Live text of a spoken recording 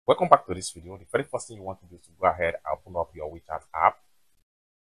Welcome back to this video. The very first thing you want to do is to go ahead and open up your WeChat app.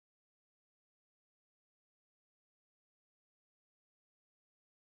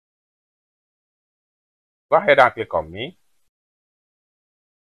 Go ahead and click on me.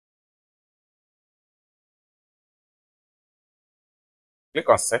 Click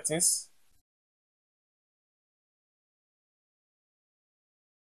on settings.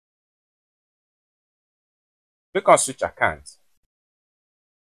 Click on switch account.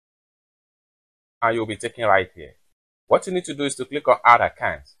 And you'll be taken right here. What you need to do is to click on add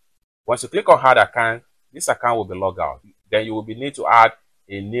account. Once you click on add account, this account will be logged out. Then you will need to add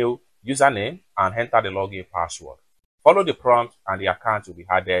a new username and enter the login password. Follow the prompt and the account will be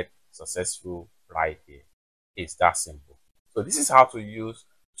added successful right here. It's that simple. So this is how to use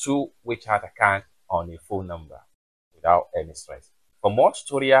two WeChat accounts on a phone number without any stress. For more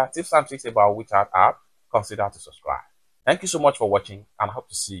tutorial tips and tricks about WeChat app, consider to subscribe. Thank you so much for watching and I hope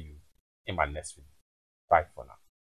to see you in my next video. Bye for now.